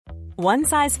One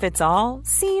size fits all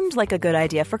seemed like a good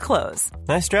idea for clothes.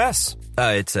 Nice dress.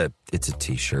 It's a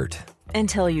t-shirt.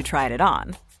 Until you tried it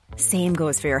on. Same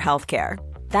goes for your healthcare.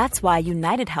 That's why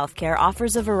United Healthcare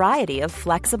offers a variety of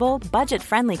flexible,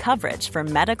 budget-friendly coverage for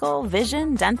medical,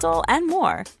 vision, dental, and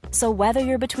more. So whether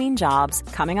you're between jobs,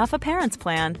 coming off a parent's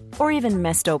plan, or even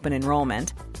missed open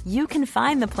enrollment, you can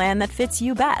find the plan that fits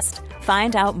you best.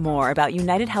 Find out more about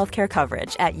United Healthcare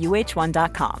coverage at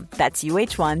uh1.com. That's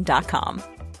uh1.com.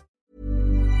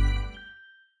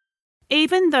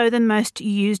 Even though the most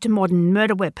used modern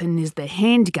murder weapon is the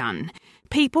handgun,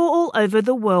 people all over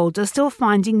the world are still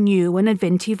finding new and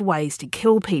inventive ways to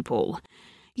kill people.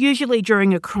 Usually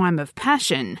during a crime of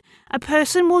passion, a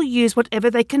person will use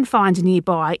whatever they can find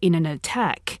nearby in an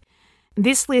attack.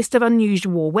 This list of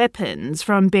unusual weapons,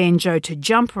 from banjo to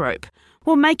jump rope,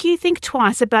 will make you think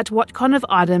twice about what kind of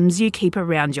items you keep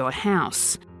around your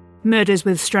house. Murders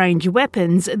with strange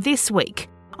weapons this week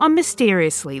on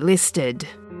Mysteriously Listed.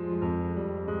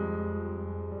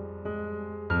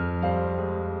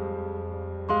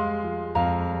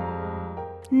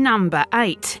 Number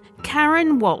 8.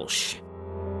 Karen Walsh.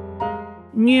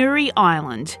 Newry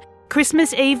Island,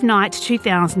 Christmas Eve night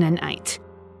 2008.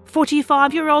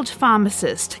 45-year-old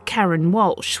pharmacist Karen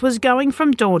Walsh was going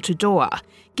from door to door,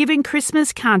 giving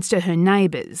Christmas cards to her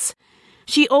neighbours.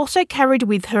 She also carried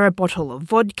with her a bottle of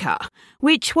vodka,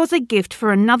 which was a gift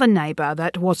for another neighbour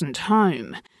that wasn't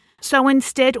home. So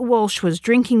instead, Walsh was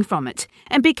drinking from it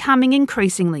and becoming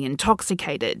increasingly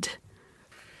intoxicated.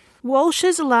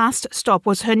 Walsh's last stop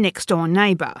was her next-door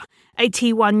neighbour,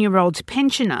 81-year-old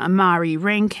pensioner Mari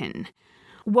Rankin.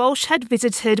 Walsh had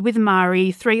visited with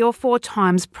Mari 3 or 4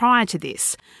 times prior to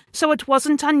this, so it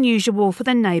wasn't unusual for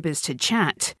the neighbours to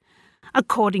chat.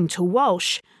 According to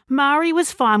Walsh, Mari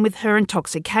was fine with her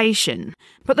intoxication,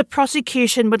 but the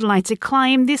prosecution would later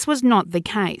claim this was not the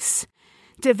case.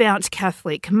 Devout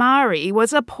Catholic Mari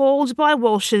was appalled by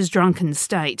Walsh's drunken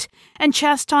state and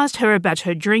chastised her about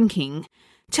her drinking,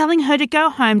 telling her to go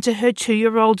home to her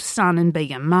 2-year-old son and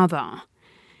be a mother.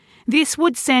 This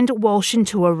would send Walsh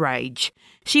into a rage.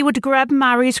 She would grab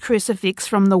Mari's crucifix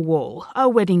from the wall, a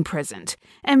wedding present,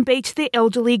 and beat the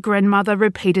elderly grandmother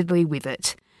repeatedly with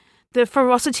it. The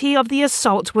ferocity of the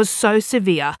assault was so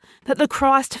severe that the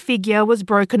Christ figure was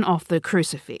broken off the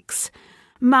crucifix.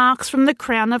 Marks from the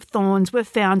crown of thorns were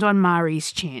found on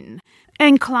Mari's chin,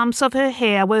 and clumps of her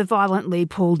hair were violently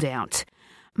pulled out.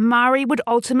 Mari would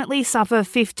ultimately suffer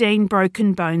 15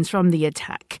 broken bones from the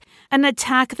attack, an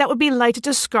attack that would be later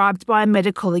described by a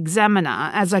medical examiner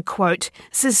as a, quote,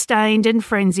 sustained and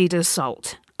frenzied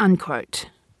assault, unquote.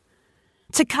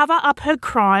 To cover up her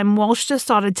crime, Walsh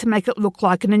decided to make it look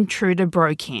like an intruder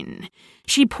broke in.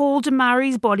 She pulled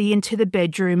Mari's body into the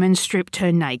bedroom and stripped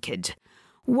her naked.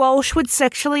 Walsh would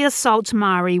sexually assault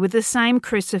Mari with the same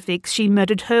crucifix she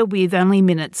murdered her with only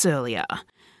minutes earlier.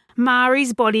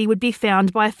 Mari's body would be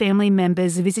found by family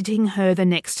members visiting her the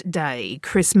next day,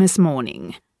 Christmas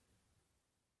morning.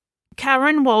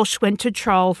 Karen Walsh went to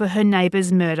trial for her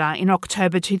neighbour's murder in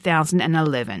October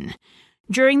 2011.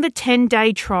 During the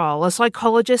 10-day trial, a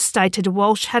psychologist stated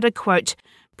Walsh had a, quote,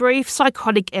 brief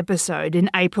psychotic episode in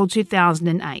April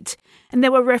 2008, and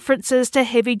there were references to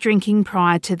heavy drinking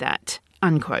prior to that,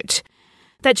 unquote.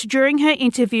 That during her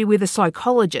interview with a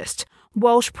psychologist,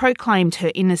 Walsh proclaimed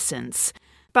her innocence.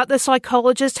 But the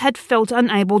psychologist had felt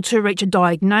unable to reach a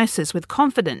diagnosis with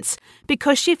confidence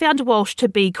because she found Walsh to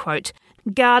be, quote,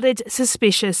 guarded,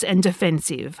 suspicious and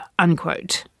defensive,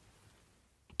 unquote.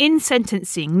 In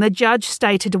sentencing, the judge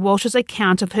stated Walsh's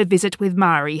account of her visit with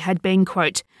Mari had been,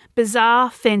 quote, bizarre,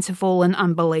 fanciful and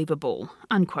unbelievable,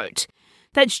 unquote.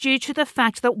 That's due to the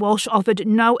fact that Walsh offered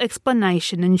no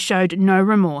explanation and showed no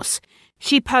remorse.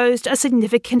 She posed a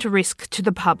significant risk to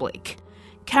the public.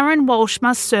 Karen Walsh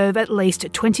must serve at least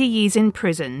 20 years in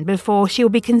prison before she'll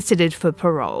be considered for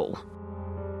parole.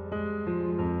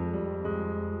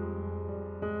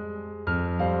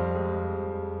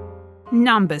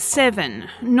 Number 7.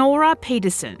 Nora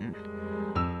Peterson.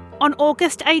 On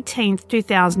August 18,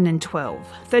 2012,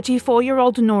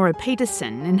 34-year-old Nora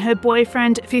Peterson and her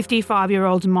boyfriend,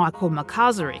 55-year-old Michael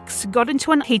Makazarix, got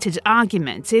into a heated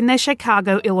argument in their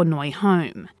Chicago, Illinois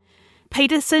home.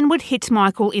 Peterson would hit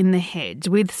Michael in the head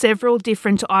with several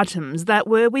different items that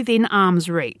were within arm's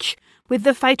reach, with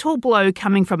the fatal blow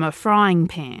coming from a frying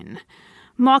pan.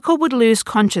 Michael would lose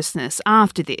consciousness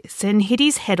after this and hit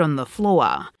his head on the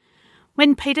floor.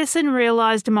 When Peterson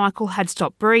realised Michael had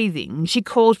stopped breathing, she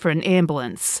called for an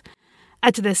ambulance.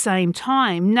 At the same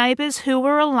time, neighbours who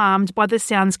were alarmed by the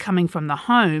sounds coming from the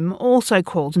home also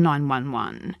called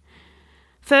 911.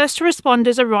 First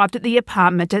responders arrived at the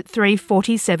apartment at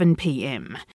 3:47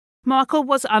 p.m. Michael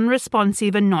was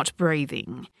unresponsive and not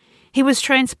breathing. He was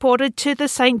transported to the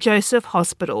St. Joseph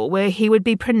Hospital where he would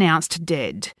be pronounced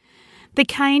dead. The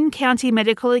Kane County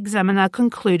Medical Examiner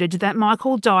concluded that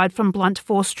Michael died from blunt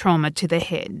force trauma to the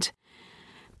head.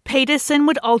 Peterson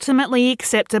would ultimately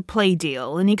accept a plea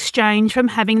deal in exchange from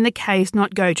having the case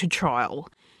not go to trial.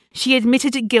 She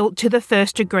admitted guilt to the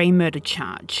first-degree murder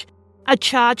charge, a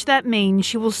charge that means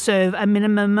she will serve a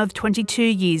minimum of 22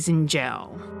 years in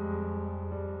jail.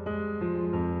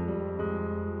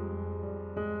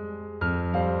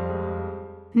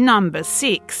 Number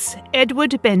 6.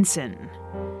 Edward Benson.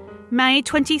 May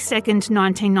 22,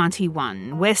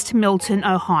 1991, West Milton,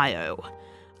 Ohio.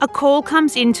 A call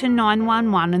comes into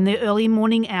 911 in the early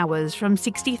morning hours from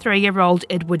 63-year-old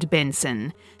Edward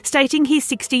Benson, stating his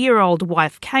 60-year-old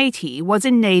wife Katie was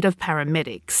in need of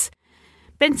paramedics.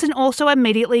 Benson also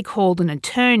immediately called an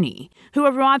attorney, who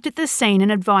arrived at the scene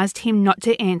and advised him not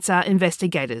to answer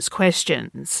investigators'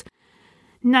 questions.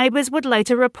 Neighbours would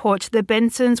later report the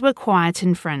Bensons were quiet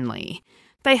and friendly.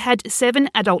 They had 7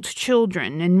 adult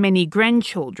children and many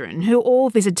grandchildren who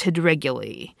all visited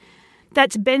regularly.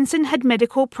 That Benson had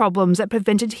medical problems that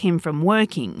prevented him from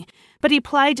working, but he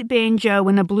played banjo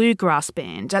in a bluegrass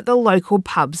band at the local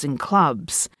pubs and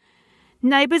clubs.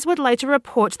 Neighbours would later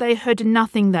report they heard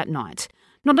nothing that night,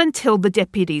 not until the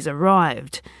deputies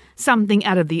arrived, something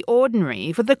out of the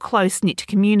ordinary for the close-knit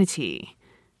community.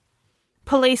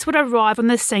 Police would arrive on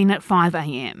the scene at 5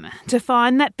 a.m. to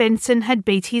find that Benson had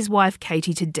beat his wife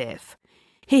Katie to death.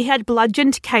 He had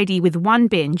bludgeoned Katie with one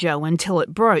banjo until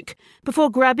it broke, before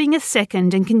grabbing a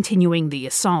second and continuing the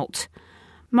assault.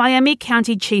 Miami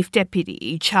County Chief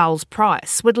Deputy Charles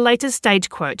Price would later state,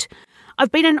 quote,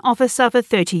 "I've been an officer for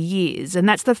 30 years and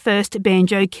that's the first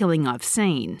banjo killing I've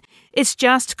seen. It's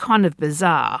just kind of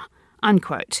bizarre,"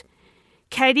 unquote.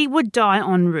 Katie would die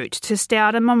en route to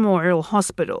Stoughton Memorial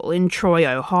Hospital in Troy,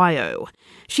 Ohio.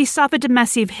 She suffered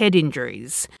massive head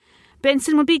injuries.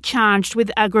 Benson would be charged with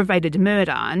aggravated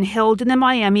murder and held in the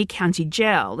Miami County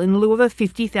Jail in lieu of a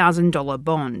 $50,000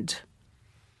 bond.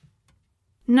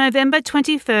 November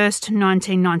 21,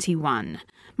 1991.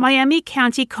 Miami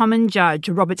County Common Judge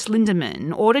Robert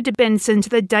Lindeman ordered Benson to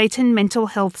the Dayton Mental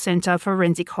Health Center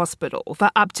Forensic Hospital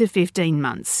for up to 15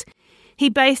 months. He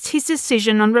based his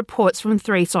decision on reports from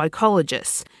 3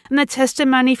 psychologists and the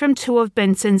testimony from 2 of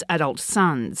Benson's adult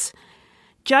sons.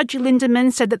 Judge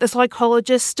Lindeman said that the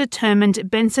psychologists determined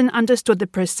Benson understood the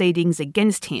proceedings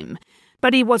against him,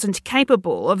 but he wasn't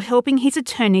capable of helping his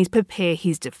attorneys prepare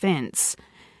his defence.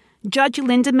 Judge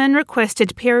Lindeman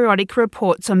requested periodic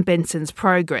reports on Benson's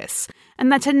progress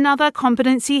and that another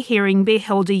competency hearing be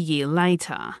held a year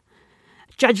later.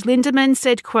 Judge Lindeman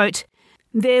said, quote,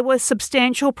 "There was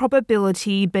substantial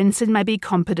probability Benson may be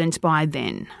competent by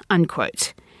then,"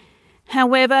 unquote.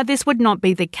 However, this would not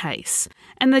be the case,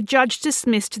 and the judge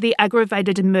dismissed the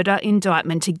aggravated murder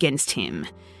indictment against him.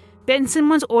 Benson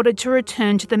was ordered to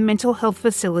return to the mental health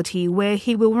facility where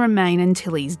he will remain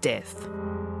until his death.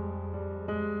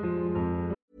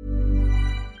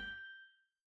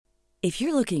 If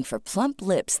you're looking for plump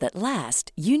lips that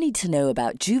last, you need to know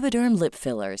about Juvederm lip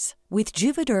fillers. With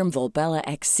Juvederm Volbella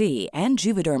XC and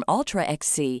Juvederm Ultra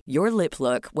XC, your lip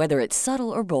look, whether it's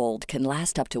subtle or bold, can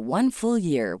last up to 1 full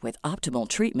year with optimal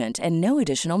treatment and no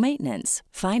additional maintenance.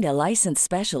 Find a licensed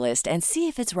specialist and see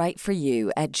if it's right for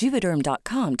you at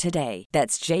Juvederm.com today.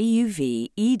 That's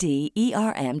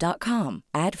JUVEDERM.com.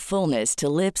 Add fullness to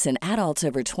lips in adults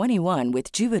over 21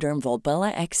 with Juvederm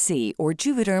Volbella XC or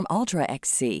Juvederm Ultra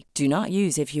XC. Do not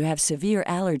use if you have severe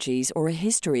allergies or a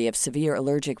history of severe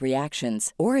allergic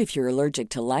reactions, or if you're allergic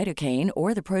to lidocaine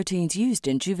or the proteins used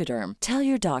in Juvederm. Tell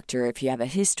your doctor if you have a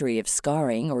history of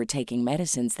scarring or taking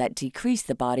medicines that decrease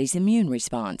the body's immune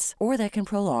response or that can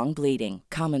prolong bleeding.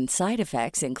 Common side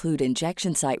effects include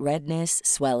injection site redness,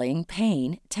 swelling,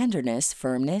 pain, tenderness,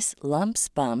 firmness, lumps,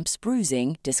 bumps,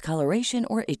 bruising, discoloration,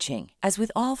 or itching. As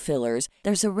with all fillers,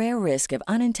 there's a rare risk of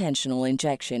unintentional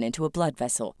injection into a blood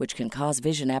vessel, which can cause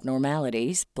vision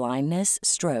abnormalities, blindness,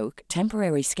 stroke,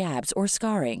 temporary scabs, or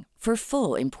scarring. For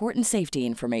full, important safety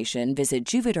information, visit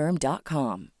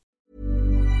Juvederm.com.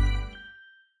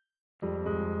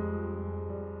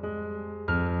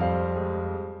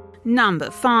 Number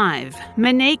 5.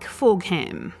 Monique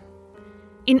Fulgham.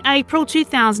 In April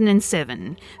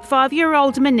 2007,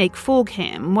 5-year-old Monique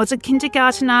Fulgham was a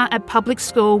kindergartner at Public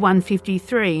School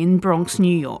 153 in Bronx,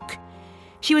 New York.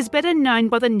 She was better known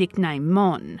by the nickname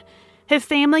Mon. Her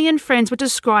family and friends would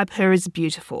describe her as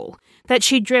beautiful, that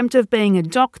she dreamt of being a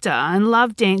doctor and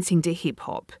loved dancing to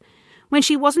hip-hop. When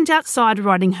she wasn't outside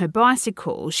riding her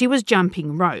bicycle, she was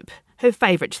jumping rope, her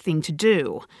favourite thing to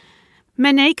do.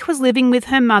 Monique was living with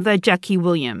her mother Jackie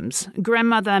Williams,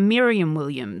 grandmother Miriam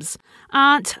Williams,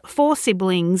 aunt, 4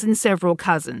 siblings and several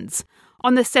cousins,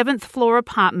 on the 7th floor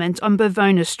apartment on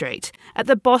Bavona Street at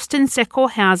the Boston Secor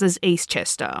Houses,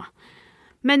 Eastchester.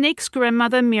 Monique's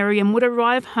grandmother Miriam would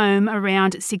arrive home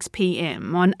around 6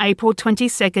 p.m. on April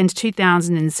 22,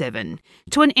 2007,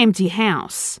 to an empty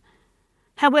house.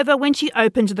 However, when she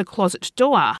opened the closet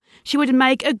door, she would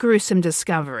make a gruesome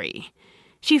discovery.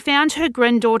 She found her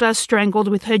granddaughter strangled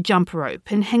with her jump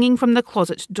rope and hanging from the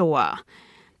closet door.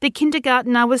 The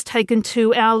kindergartner was taken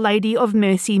to Our Lady of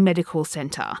Mercy Medical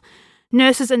Centre.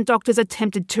 Nurses and doctors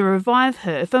attempted to revive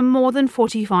her for more than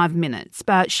 45 minutes,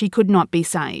 but she could not be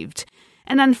saved.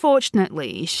 And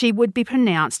unfortunately, she would be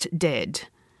pronounced dead.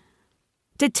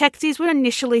 Detectives were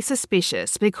initially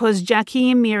suspicious because Jackie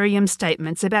and Miriam's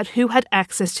statements about who had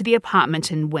access to the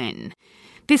apartment and when.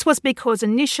 This was because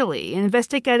initially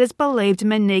investigators believed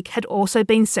Monique had also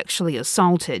been sexually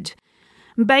assaulted.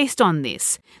 Based on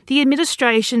this, the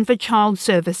Administration for Child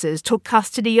Services took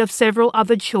custody of several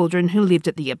other children who lived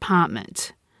at the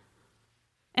apartment.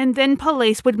 And then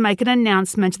police would make an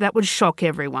announcement that would shock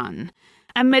everyone.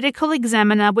 A medical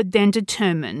examiner would then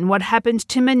determine what happened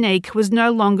to Monique was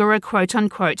no longer a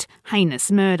quote-unquote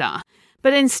heinous murder,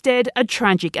 but instead a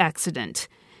tragic accident.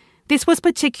 This was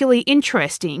particularly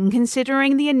interesting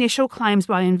considering the initial claims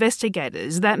by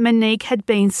investigators that Monique had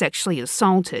been sexually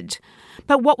assaulted.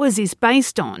 But what was this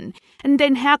based on? And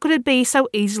then how could it be so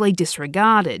easily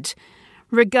disregarded?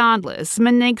 Regardless,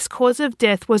 Monique's cause of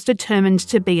death was determined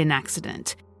to be an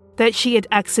accident, that she had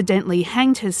accidentally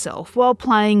hanged herself while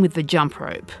playing with the jump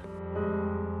rope.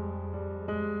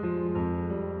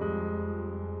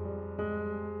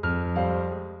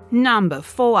 Number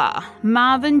 4.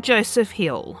 Marvin Joseph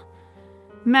Hill.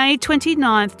 May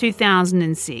 29,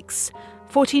 2006.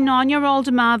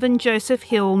 49-year-old Marvin Joseph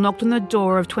Hill knocked on the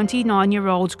door of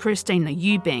 29-year-old Christina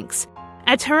Eubanks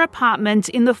at her apartment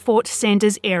in the Fort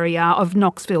Sanders area of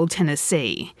Knoxville,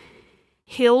 Tennessee.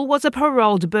 Hill was a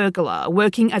paroled burglar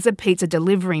working as a pizza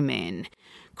delivery man.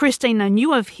 Christina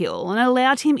knew of Hill and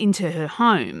allowed him into her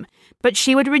home, but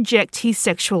she would reject his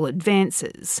sexual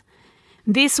advances.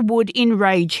 This would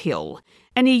enrage Hill,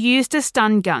 and he used a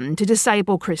stun gun to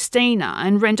disable Christina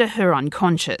and render her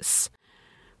unconscious.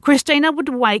 Christina would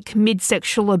wake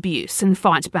mid-sexual abuse and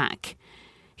fight back.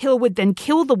 Hill would then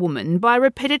kill the woman by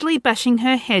repeatedly bashing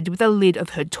her head with the lid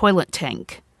of her toilet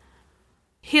tank.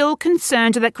 Hill,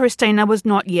 concerned that Christina was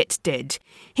not yet dead,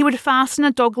 he would fasten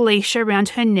a dog leash around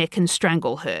her neck and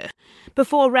strangle her,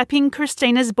 before wrapping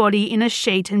Christina's body in a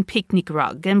sheet and picnic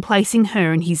rug and placing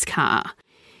her in his car.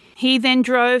 He then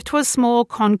drove to a small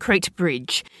concrete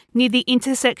bridge near the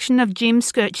intersection of Jim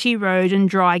Skirchie Road and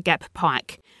Dry Gap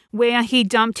Pike, where he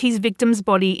dumped his victim's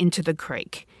body into the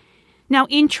creek. Now,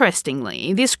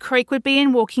 interestingly, this creek would be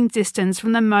in walking distance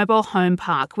from the mobile home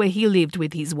park where he lived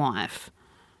with his wife.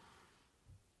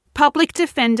 Public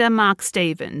Defender Mark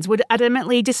Stevens would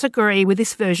adamantly disagree with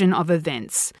this version of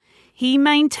events. He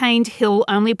maintained Hill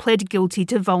only pled guilty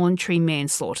to voluntary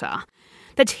manslaughter,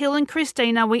 that Hill and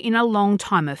Christina were in a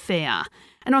long-time affair,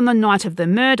 and on the night of the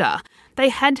murder, they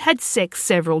had had sex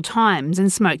several times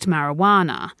and smoked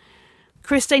marijuana.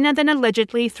 Christina then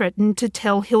allegedly threatened to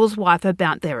tell Hill's wife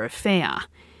about their affair.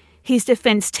 His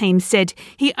defence team said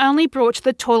he only brought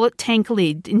the toilet tank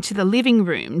lid into the living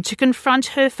room to confront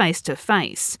her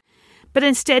face-to-face, but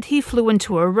instead he flew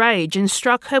into a rage and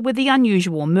struck her with the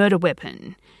unusual murder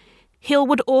weapon. Hill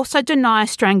would also deny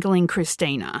strangling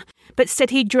Christina, but said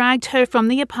he dragged her from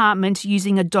the apartment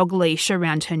using a dog leash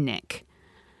around her neck.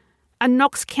 A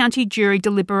Knox County jury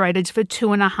deliberated for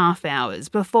 2.5 hours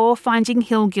before finding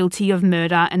Hill guilty of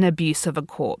murder and abuse of a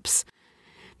corpse.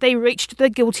 They reached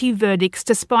the guilty verdicts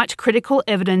despite critical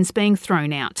evidence being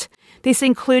thrown out. This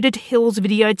included Hill's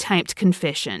videotaped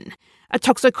confession, a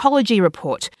toxicology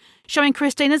report showing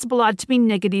Christina's blood to be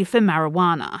negative for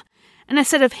marijuana, and a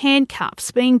set of handcuffs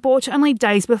being bought only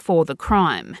days before the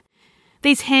crime.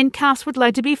 These handcuffs would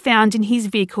later be found in his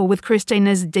vehicle with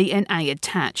Christina's DNA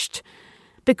attached.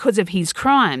 Because of his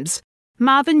crimes,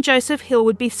 Marvin Joseph Hill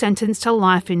would be sentenced to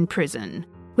life in prison,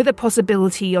 with a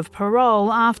possibility of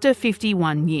parole after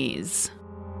 51 years.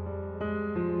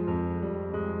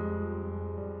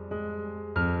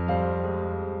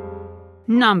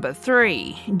 Number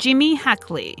 3. Jimmy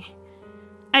Hackley.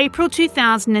 April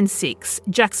 2006,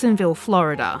 Jacksonville,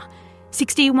 Florida.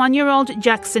 61-year-old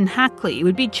Jackson Hackley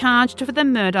would be charged for the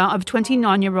murder of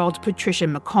 29-year-old Patricia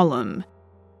McCollum.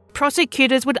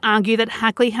 Prosecutors would argue that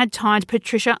Hackley had tied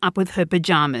Patricia up with her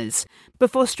pyjamas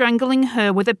before strangling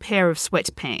her with a pair of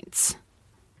sweatpants.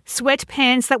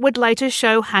 Sweatpants that would later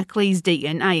show Hackley's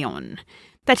DNA on.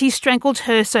 that he strangled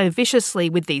her so viciously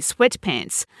with these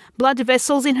sweatpants, blood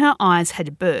vessels in her eyes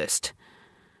had burst.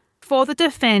 For the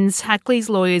defence, Hackley's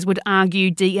lawyers would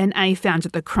argue DNA found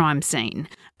at the crime scene,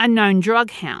 a known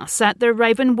drug house at the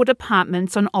Ravenwood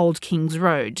Apartments on Old Kings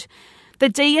Road. The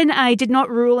DNA did not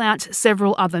rule out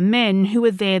several other men who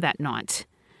were there that night.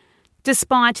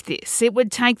 Despite this, it would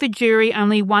take the jury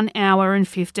only 1 hour and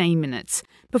 15 minutes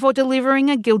before delivering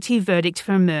a guilty verdict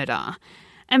for murder.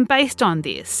 And based on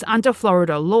this, under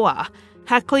Florida law,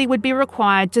 Hackley would be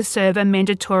required to serve a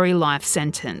mandatory life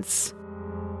sentence.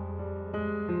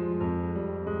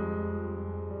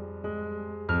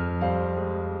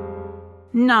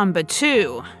 Number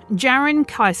 2. Jaron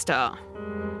Keister.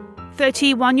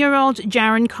 31-year-old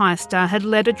Jaron Keister had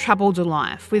led a troubled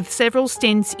life with several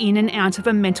stints in and out of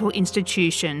a mental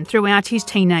institution throughout his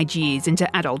teenage years into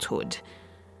adulthood.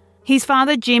 His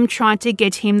father Jim tried to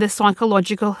get him the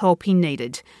psychological help he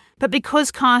needed, but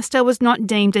because Keister was not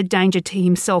deemed a danger to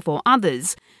himself or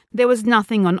others, there was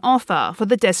nothing on offer for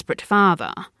the desperate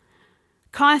father.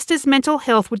 Keister's mental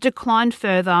health would decline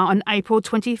further on April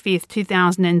 25,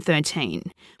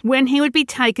 2013, when he would be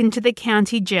taken to the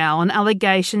county jail on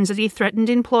allegations that he threatened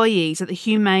employees at the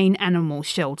Humane Animal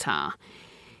Shelter.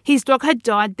 His dog had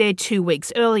died there 2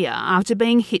 weeks earlier after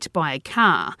being hit by a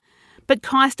car, but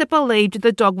Keister believed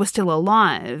the dog was still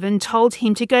alive and told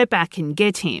him to go back and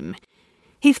get him.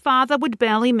 His father would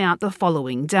bail him out the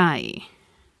following day.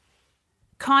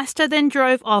 Keister then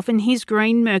drove off in his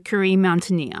green Mercury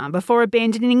Mountaineer before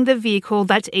abandoning the vehicle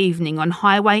that evening on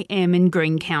Highway M in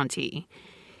Greene County.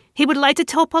 He would later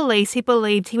tell police he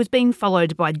believed he was being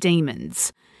followed by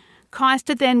demons.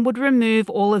 Keister then would remove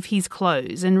all of his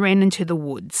clothes and ran into the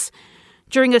woods.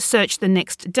 During a search the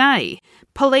next day,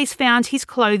 police found his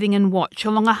clothing and watch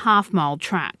along a half-mile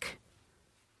track.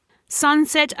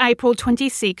 Sunset April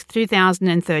 26,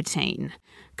 2013.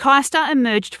 Keister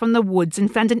emerged from the woods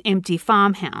and found an empty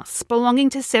farmhouse belonging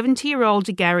to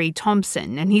 70-year-old Gary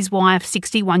Thompson and his wife,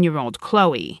 61-year-old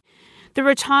Chloe. The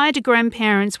retired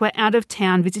grandparents were out of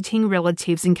town visiting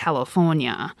relatives in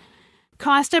California.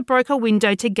 Keister broke a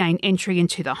window to gain entry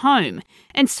into the home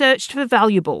and searched for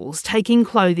valuables, taking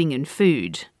clothing and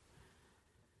food.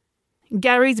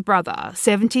 Gary's brother,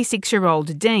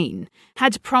 76-year-old Dean,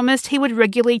 had promised he would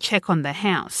regularly check on the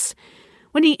house.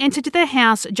 When he entered the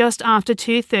house just after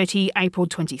 2:30 April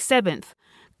 27th,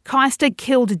 Keister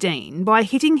killed Dean by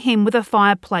hitting him with a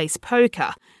fireplace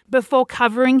poker before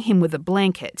covering him with a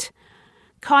blanket.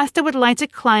 Keister would later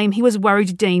claim he was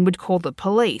worried Dean would call the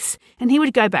police and he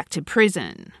would go back to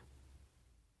prison.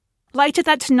 Later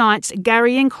that night,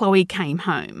 Gary and Chloe came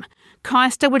home.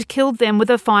 Keister would kill them with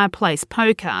a fireplace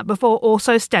poker before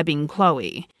also stabbing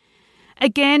Chloe.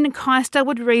 Again, Keister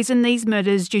would reason these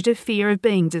murders due to fear of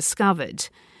being discovered.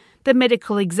 The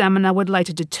medical examiner would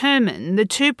later determine the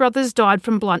two brothers died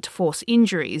from blunt force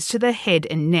injuries to the head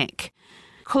and neck.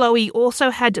 Chloe also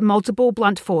had multiple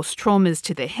blunt force traumas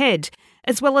to the head,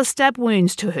 as well as stab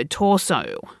wounds to her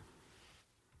torso.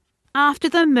 After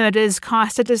the murders,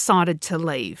 Keister decided to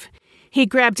leave. He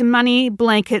grabbed money,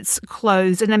 blankets,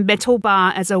 clothes, and a metal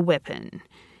bar as a weapon.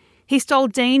 He stole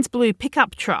Dean's blue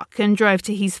pickup truck and drove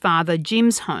to his father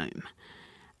Jim's home.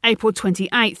 April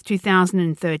 28,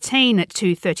 2013 at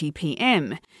 2:30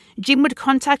 p.m, Jim would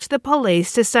contact the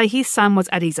police to say his son was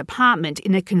at his apartment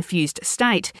in a confused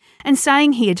state and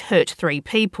saying he had hurt 3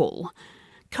 people.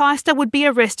 Keister would be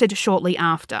arrested shortly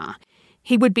after.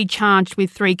 He would be charged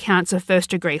with 3 counts of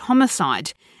first-degree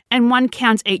homicide and 1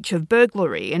 count each of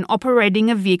burglary and operating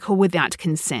a vehicle without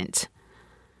consent.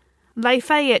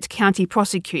 Lafayette County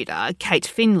Prosecutor Kate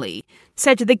Finley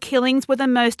said the killings were the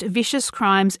most vicious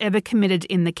crimes ever committed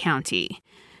in the county.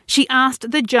 She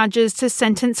asked the judges to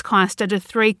sentence Keister to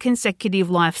 3 consecutive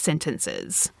life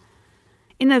sentences.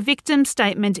 In a victim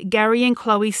statement, Gary and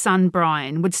Chloe's son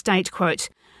Brian would state, quote,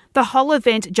 "The whole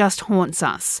event just haunts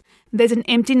us. There's an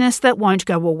emptiness that won't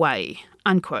go away,"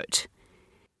 unquote.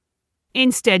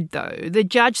 Instead, though, the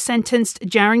judge sentenced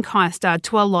Jaron Keister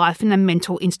to a life in a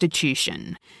mental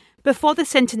institution. Before the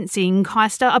sentencing,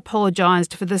 Keister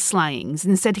apologised for the slayings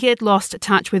and said he had lost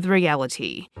touch with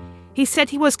reality. He said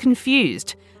he was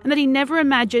confused and that he never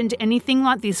imagined anything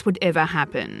like this would ever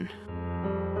happen.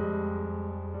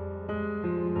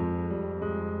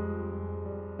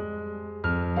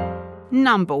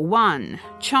 Number 1.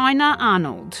 Chynna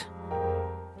Arnold.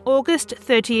 August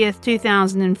 30th,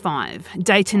 2005,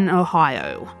 Dayton,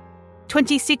 Ohio.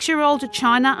 26-year-old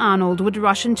Chynna Arnold would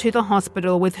rush into the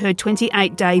hospital with her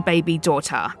 28-day baby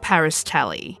daughter, Paris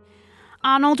Talley.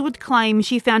 Arnold would claim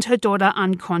she found her daughter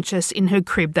unconscious in her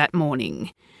crib that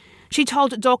morning. She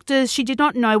told doctors she did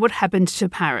not know what happened to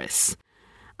Paris.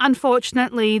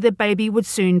 Unfortunately, the baby would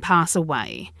soon pass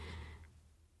away.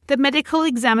 The medical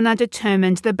examiner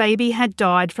determined the baby had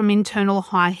died from internal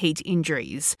high heat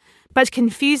injuries, but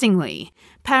confusingly,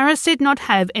 Paris did not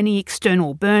have any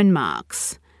external burn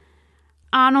marks.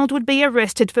 Arnold would be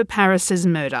arrested for Paris's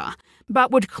murder,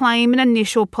 but would claim in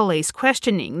initial police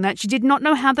questioning that she did not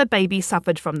know how the baby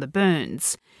suffered from the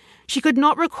burns. She could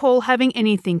not recall having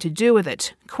anything to do with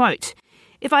it. Quote,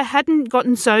 "If I hadn't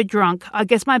gotten so drunk, I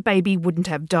guess my baby wouldn't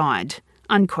have died."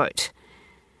 Unquote.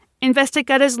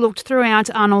 Investigators looked throughout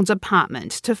Arnold's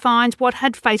apartment to find what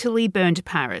had fatally burned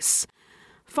Paris.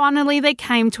 Finally, they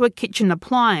came to a kitchen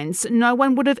appliance no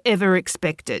one would have ever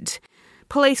expected.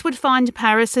 Police would find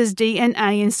Paris's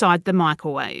DNA inside the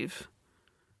microwave.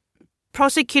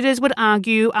 Prosecutors would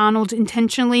argue Arnold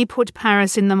intentionally put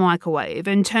Paris in the microwave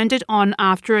and turned it on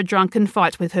after a drunken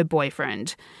fight with her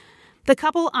boyfriend. The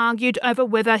couple argued over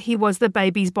whether he was the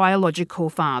baby's biological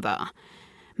father.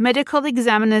 Medical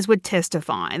examiners would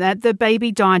testify that the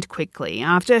baby died quickly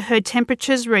after her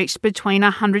temperatures reached between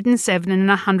 107 and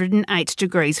 108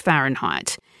 degrees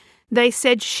Fahrenheit. They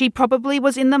said she probably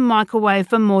was in the microwave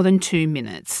for more than 2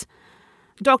 minutes.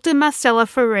 Dr. Marcela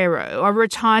Ferrero, a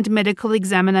retired medical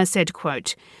examiner, said,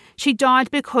 quote, "She died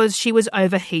because she was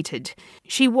overheated.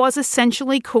 She was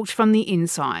essentially cooked from the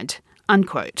inside."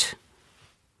 Unquote.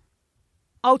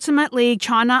 Ultimately,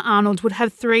 Chynna Arnold would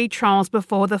have 3 trials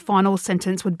before the final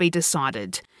sentence would be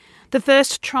decided. The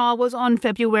first trial was on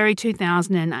February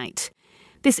 2008.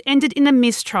 This ended in a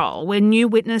mistrial where new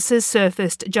witnesses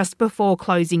surfaced just before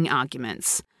closing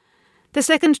arguments. The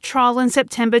second trial in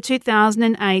September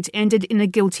 2008 ended in a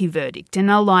guilty verdict and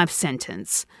a life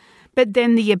sentence. But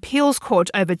then the appeals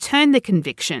court overturned the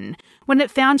conviction when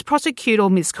it found prosecutorial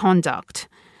misconduct.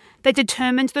 They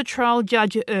determined the trial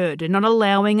judge erred in not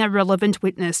allowing a relevant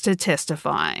witness to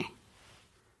testify.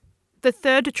 The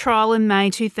third trial in May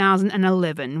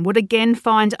 2011 would again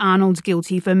find Arnold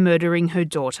guilty for murdering her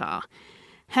daughter.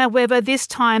 However, this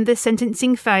time the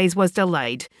sentencing phase was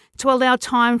delayed to allow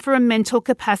time for a mental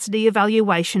capacity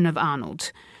evaluation of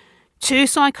Arnold. 2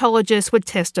 psychologists would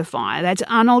testify that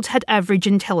Arnold had average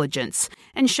intelligence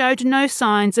and showed no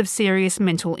signs of serious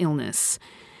mental illness.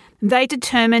 They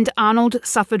determined Arnold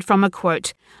suffered from a,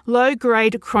 quote,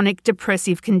 "low-grade chronic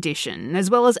depressive condition,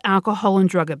 as well as alcohol and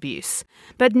drug abuse,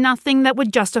 but nothing that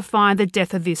would justify the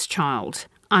death of this child,"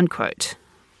 unquote.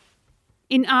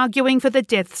 In arguing for the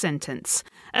death sentence,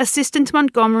 Assistant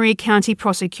Montgomery County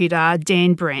Prosecutor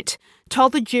Dan Brent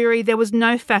told the jury there was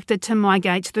no factor to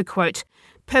mitigate the, quote,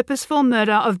 "purposeful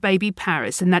murder of baby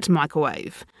Paris in that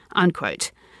microwave,"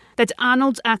 unquote. That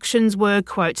Arnold's actions were,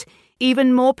 quote,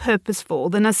 "even more purposeful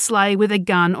than a sleigh with a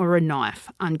gun or a knife,"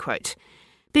 unquote.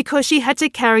 Because she had to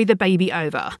carry the baby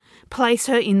over, place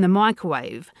her in the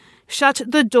microwave, shut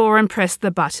the door and press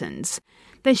the buttons.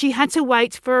 Then she had to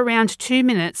wait for around 2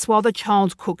 minutes while the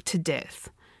child cooked to death.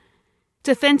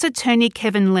 Defence attorney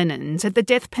Kevin Lennon said the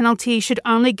death penalty should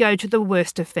only go to the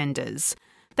worst offenders,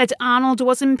 that Arnold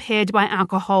was impaired by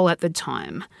alcohol at the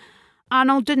time.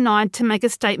 Arnold denied to make a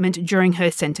statement during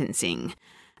her sentencing,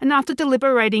 and after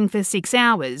deliberating for 6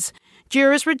 hours,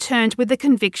 jurors returned with the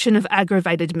conviction of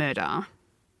aggravated murder.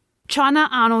 Chynna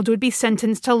Arnold would be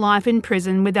sentenced to life in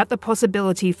prison without the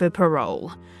possibility for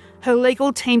parole. Her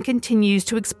legal team continues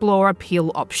to explore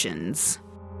appeal options.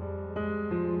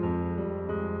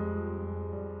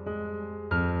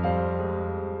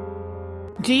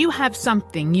 Do you have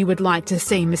something you would like to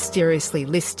see mysteriously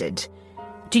listed?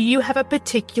 Do you have a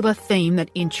particular theme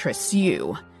that interests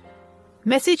you?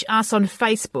 Message us on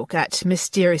Facebook at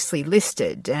Mysteriously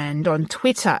Listed and on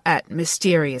Twitter at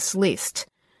Mysterious List.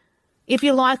 If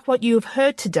you like what you've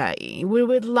heard today, we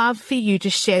would love for you to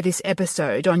share this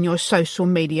episode on your social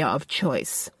media of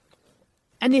choice.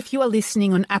 And if you are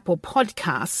listening on Apple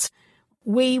Podcasts,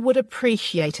 we would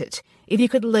appreciate it if you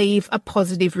could leave a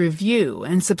positive review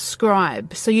and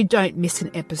subscribe so you don't miss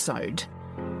an episode.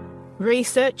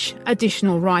 Research,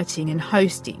 additional writing and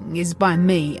hosting is by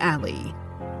me, Ali.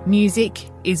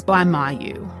 Music is by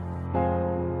Mayu.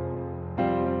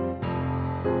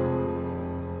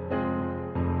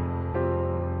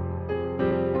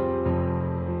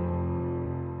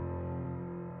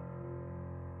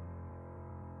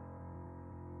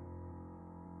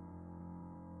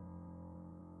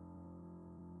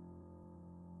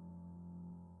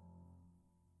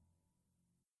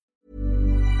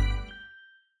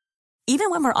 Even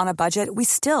when we're on a budget, we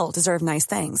still deserve nice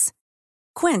things.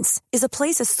 Quince is a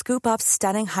place to scoop up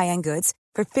stunning high-end goods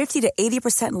for 50 to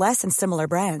 80% less than similar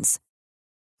brands.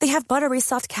 They have buttery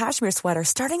soft cashmere sweaters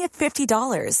starting at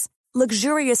 $50,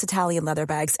 luxurious Italian leather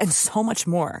bags, and so much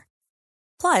more.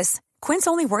 Plus, Quince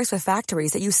only works with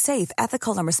factories that use safe,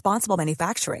 ethical, and responsible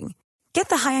manufacturing. Get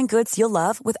the high-end goods you'll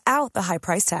love without the high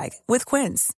price tag with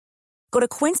Quince. Go to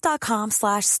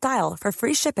quince.com/style for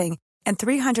free shipping and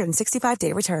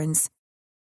 365-day returns.